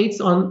 get updates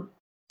on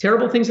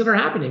terrible things that are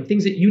happening,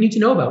 things that you need to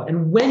know about.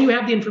 And when you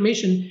have the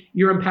information,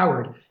 you're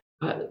empowered.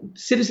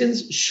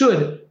 Citizens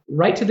should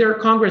write to their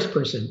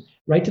congressperson,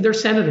 write to their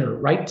senator,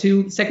 write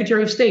to the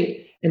Secretary of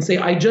State and say,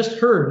 I just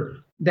heard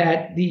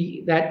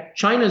that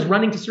China is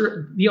running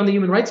to be on the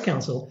Human Rights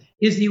Council.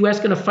 Is the U.S.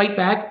 going to fight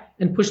back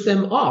and push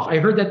them off? I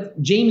heard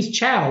that James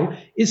Chow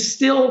is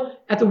still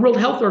at the World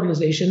Health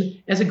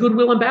Organization as a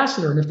goodwill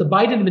ambassador. And if the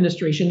Biden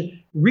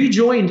administration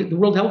rejoined the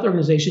World Health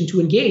Organization to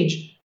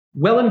engage,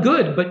 well and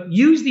good, but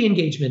use the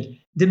engagement.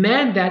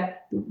 Demand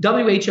that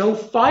WHO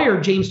fire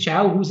James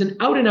Chow, who's an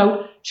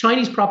out-and-out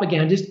Chinese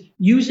propagandist,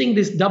 using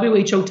this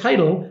WHO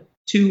title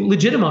to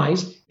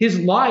legitimize his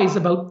lies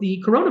about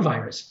the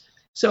coronavirus.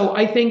 So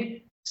I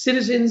think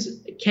citizens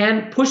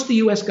can push the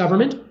U.S.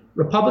 government,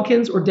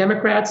 Republicans or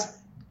Democrats,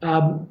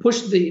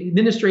 push the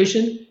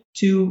administration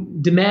to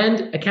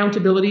demand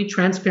accountability,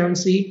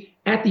 transparency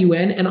at the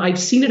UN. And I've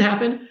seen it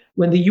happen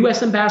when the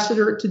U.S.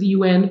 ambassador to the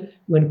UN,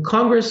 when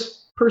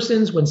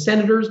congresspersons, when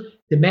senators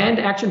demand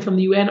action from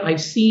the UN.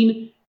 I've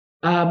seen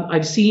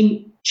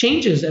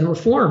changes and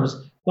reforms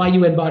by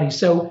UN bodies.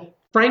 So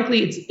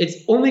frankly, it's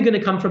only going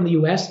to come from the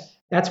US.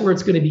 That's where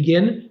it's going to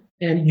begin.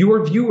 And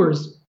your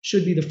viewers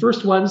should be the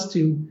first ones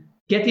to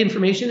get the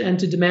information and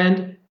to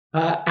demand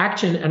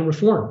action and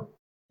reform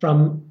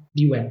from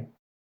the UN.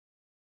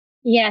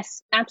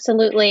 Yes,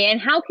 absolutely.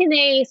 And how can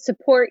they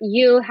support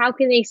you? How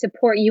can they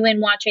support UN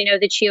Watch? I know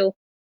that you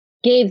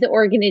gave the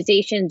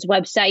organization's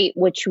website,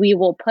 which we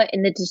will put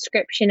in the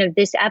description of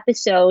this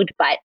episode,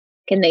 but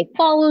can they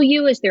follow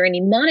you? Is there any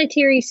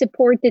monetary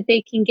support that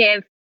they can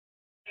give?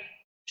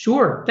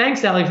 Sure.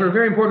 Thanks, Ali, for a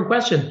very important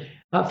question.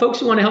 Folks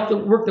who want to help the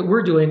work that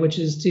we're doing, which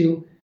is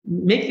to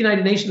make the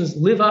United Nations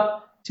live up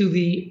to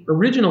the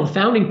original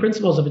founding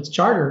principles of its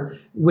charter,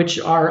 which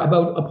are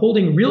about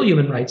upholding real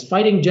human rights,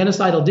 fighting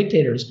genocidal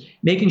dictators,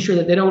 making sure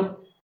that they don't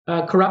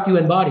corrupt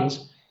UN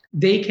bodies,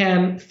 they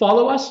can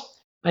follow us.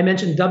 I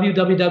mentioned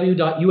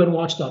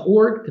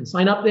www.unwatch.org, can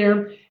sign up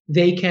there.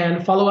 They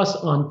can follow us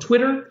on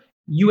Twitter,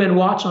 UN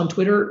Watch on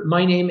Twitter.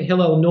 My name,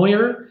 Hillel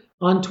Neuer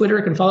on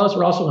Twitter, can follow us.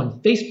 We're also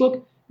on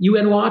Facebook,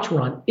 UN Watch.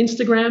 We're on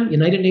Instagram,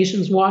 United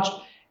Nations Watch.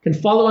 Can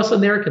follow us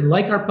on there, can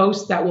like our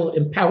posts. That will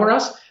empower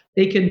us.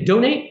 They can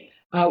donate.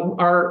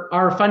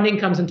 Our funding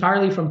comes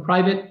entirely from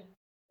private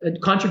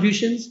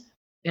contributions,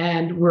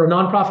 and we're a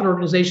nonprofit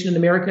organization in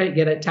America. You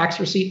get a tax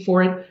receipt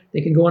for it.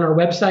 They can go on our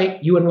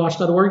website,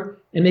 unwatch.org,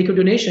 and make a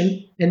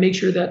donation and make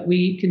sure that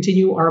we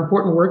continue our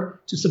important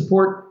work to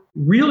support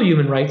real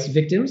human rights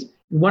victims.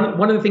 One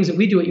of the things that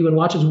we do at UN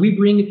Watch is we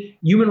bring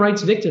human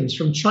rights victims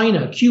from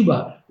China,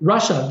 Cuba,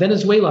 Russia,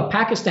 Venezuela,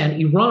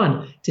 Pakistan,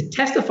 Iran to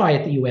testify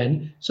at the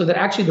UN, so that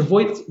actually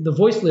the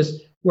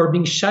voiceless who are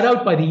being shut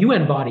out by the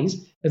UN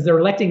bodies as they're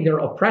electing their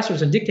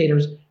oppressors and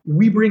dictators,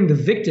 we bring the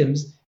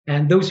victims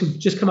and those who've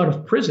just come out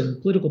of prison,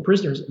 political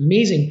prisoners,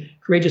 amazing,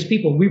 courageous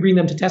people, we bring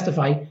them to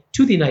testify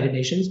to the United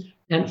Nations.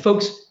 And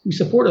folks who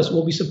support us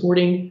will be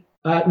supporting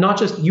not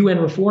just UN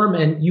reform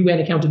and UN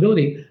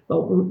accountability,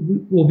 but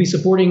we'll be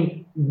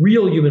supporting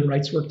real human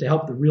rights work to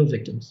help the real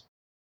victims.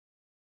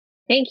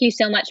 Thank you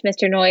so much,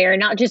 Mr. Neuer,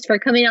 not just for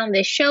coming on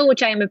this show,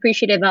 which I am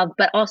appreciative of,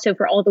 but also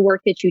for all the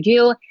work that you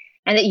do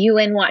and that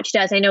UN Watch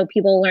does. I know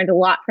people learned a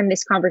lot from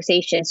this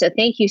conversation, so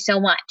thank you so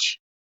much.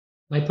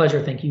 My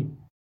pleasure. Thank you.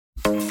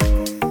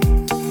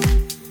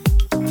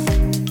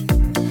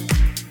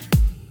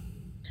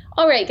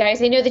 All right,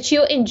 guys, I know that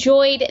you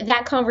enjoyed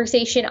that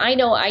conversation. I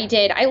know I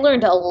did. I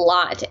learned a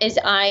lot as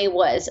I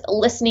was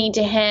listening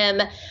to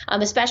him,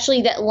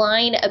 especially that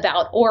line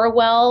about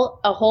Orwell,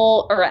 a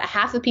whole or a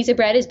half a piece of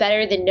bread is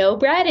better than no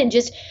bread, and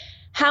just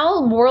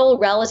how moral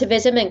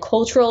relativism and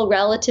cultural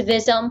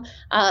relativism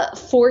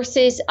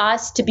forces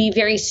us to be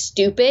very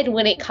stupid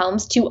when it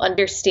comes to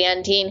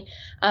understanding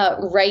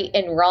right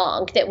and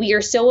wrong, that we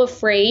are so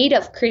afraid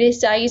of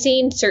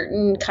criticizing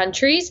certain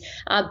countries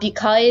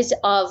because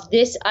of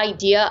this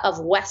idea of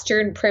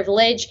Western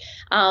privilege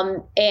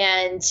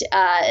and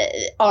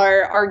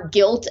our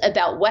guilt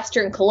about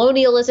Western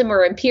colonialism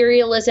or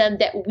imperialism,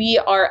 that we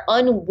are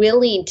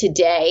unwilling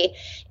today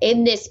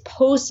in this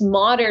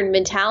postmodern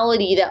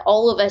mentality that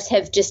all of us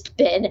have just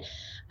been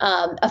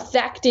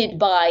affected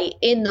by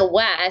in the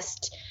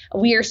West.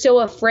 We are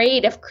so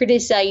afraid of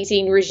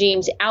criticizing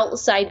regimes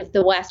outside of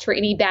the West for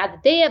any bad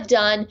that they have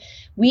done.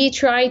 We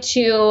try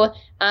to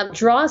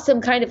draw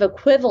some kind of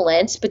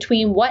equivalence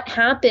between what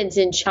happens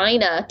in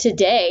China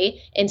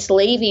today,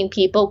 enslaving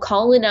people,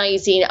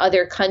 colonizing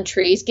other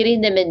countries,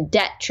 getting them in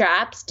debt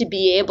traps to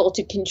be able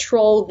to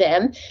control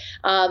them,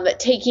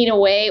 taking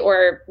away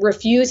or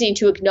refusing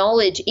to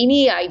acknowledge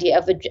any idea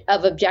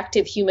of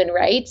objective human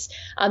rights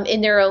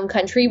in their own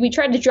country. We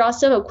try to draw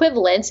some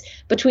equivalence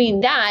between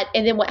that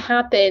and then what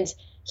happens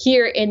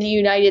here in the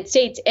United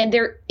States. And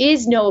there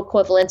is no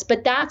equivalence,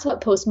 but that's what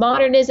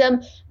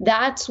postmodernism,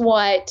 that's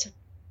what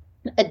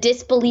a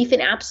disbelief in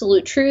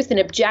absolute truth and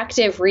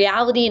objective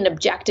reality and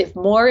objective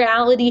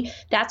morality.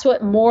 That's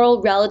what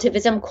moral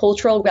relativism,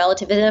 cultural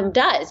relativism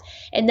does.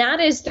 And that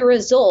is the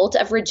result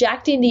of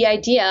rejecting the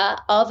idea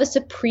of a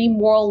supreme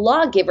moral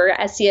lawgiver,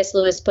 as C.S.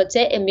 Lewis puts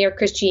it in Mere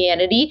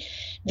Christianity.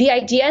 The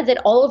idea that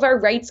all of our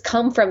rights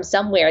come from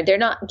somewhere. They're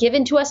not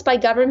given to us by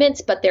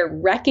governments, but they're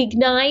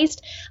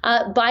recognized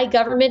by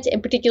governments,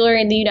 in particular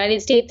in the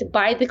United States,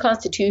 by the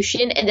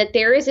Constitution, and that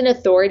there is an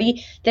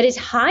authority that is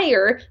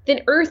higher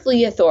than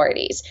earthly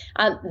authorities.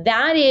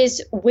 That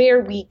is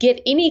where we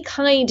get any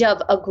kind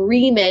of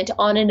agreement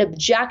on an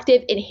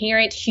objective,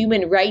 inherent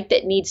human right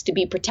that needs to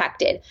be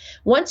protected.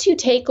 Once you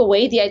take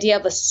away the idea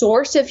of a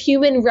source of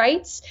human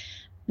rights,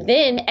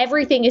 then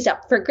everything is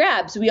up for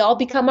grabs. We all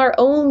become our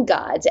own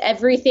gods.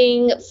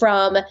 Everything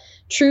from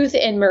truth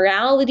and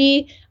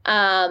morality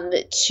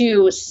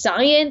to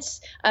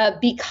science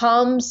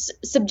becomes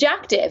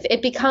subjective.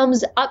 It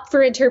becomes up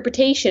for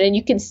interpretation, and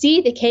you can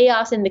see the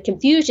chaos and the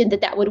confusion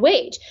that would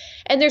wage.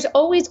 And there's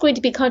always going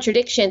to be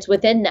contradictions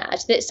within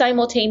that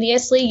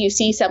simultaneously you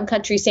see some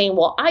countries saying,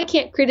 well, I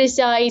can't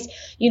criticize,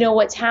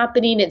 what's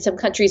happening in some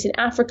countries in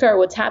Africa or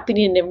what's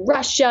happening in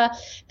Russia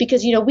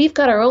because, we've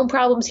got our own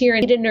problems here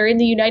in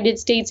the United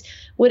States,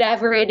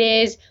 whatever it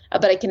is.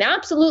 But I can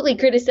absolutely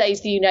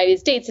criticize the United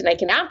States and I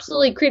can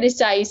absolutely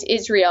criticize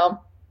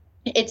Israel.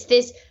 It's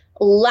this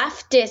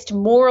leftist,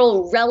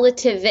 moral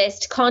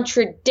relativist,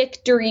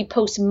 contradictory,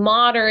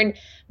 postmodern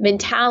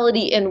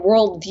mentality and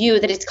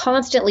worldview that is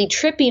constantly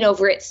tripping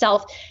over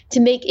itself to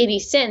make any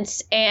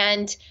sense.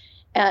 And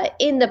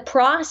in the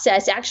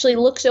process, actually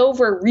looks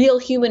over real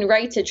human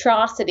rights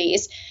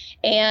atrocities.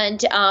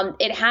 And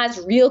it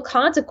has real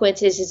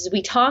consequences, as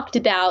we talked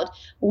about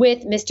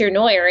with Mr.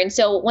 Neuer. And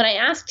so when I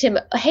asked him,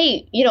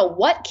 hey,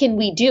 what can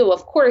we do?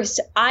 Of course,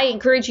 I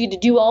encourage you to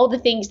do all the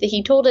things that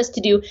he told us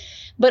to do,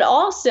 but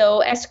also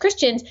as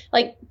Christians,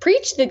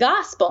 preach the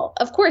gospel.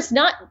 Of course,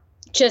 not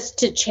just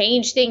to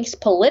change things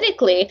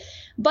politically,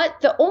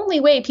 but the only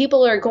way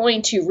people are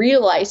going to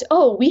realize,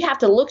 we have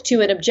to look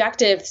to an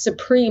objective,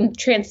 supreme,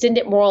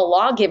 transcendent moral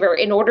lawgiver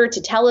in order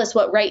to tell us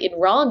what right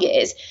and wrong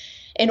is,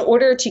 in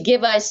order to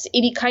give us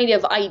any kind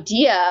of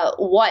idea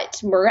what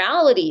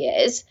morality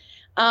is,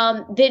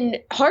 then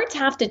hearts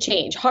have to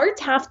change. Hearts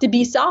have to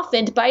be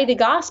softened by the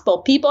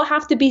gospel. People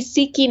have to be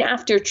seeking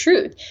after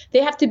truth.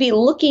 They have to be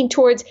looking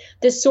towards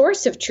the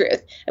source of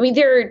truth. I mean,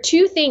 there are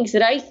two things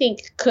that I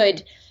think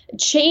could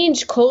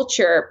change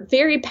culture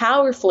very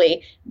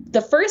powerfully.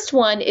 The first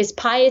one is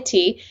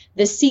piety,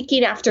 the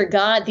seeking after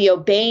God, the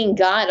obeying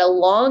God, a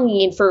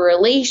longing for a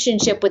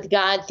relationship with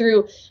God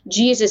through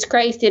Jesus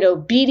Christ and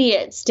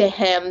obedience to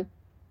him.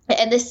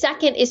 And the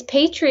second is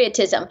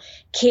patriotism,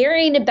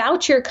 caring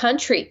about your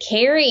country,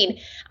 caring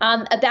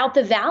about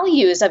the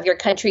values of your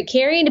country,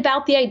 caring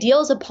about the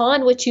ideals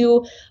upon which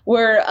your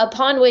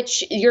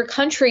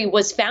country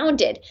was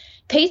founded.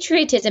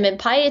 Patriotism and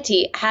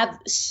piety have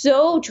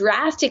so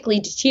drastically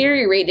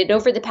deteriorated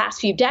over the past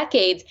few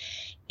decades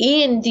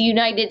in the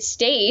United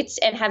States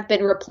and have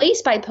been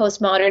replaced by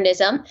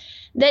postmodernism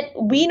that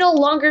we no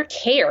longer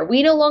care.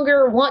 We no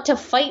longer want to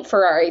fight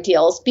for our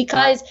ideals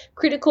because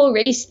critical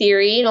race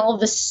theory and all of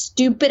the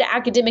stupid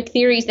academic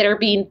theories that are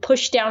being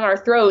pushed down our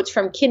throats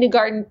from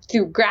kindergarten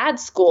through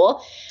grad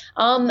school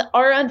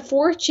are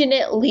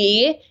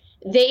unfortunately,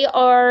 they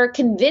are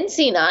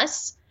convincing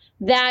us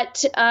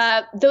that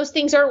those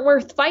things aren't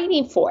worth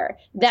fighting for,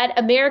 that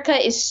America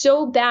is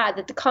so bad,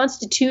 that the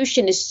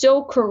Constitution is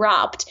so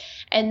corrupt,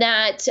 and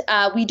that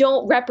we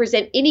don't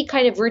represent any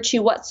kind of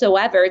virtue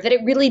whatsoever, that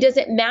it really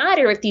doesn't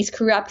matter if these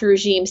corrupt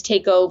regimes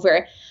take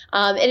over.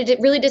 And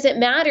it really doesn't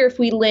matter if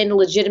we lend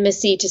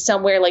legitimacy to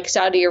somewhere like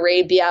Saudi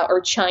Arabia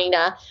or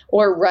China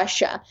or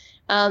Russia.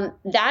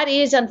 That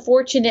is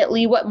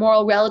unfortunately what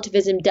moral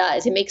relativism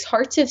does. It makes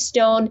hearts of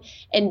stone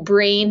and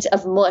brains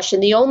of mush.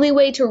 And the only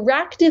way to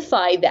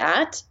rectify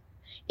that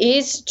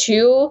is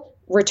to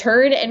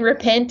return and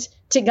repent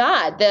to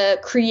God, the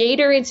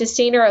creator and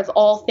sustainer of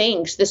all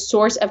things, the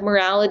source of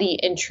morality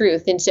and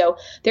truth. And so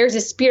there's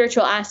a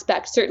spiritual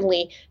aspect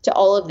certainly to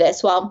all of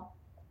this. Well,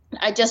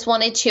 I just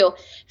wanted to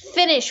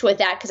finish with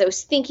that because I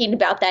was thinking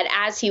about that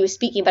as he was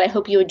speaking, but I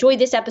hope you enjoyed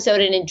this episode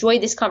and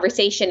enjoyed this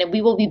conversation, and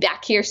we will be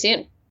back here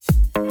soon.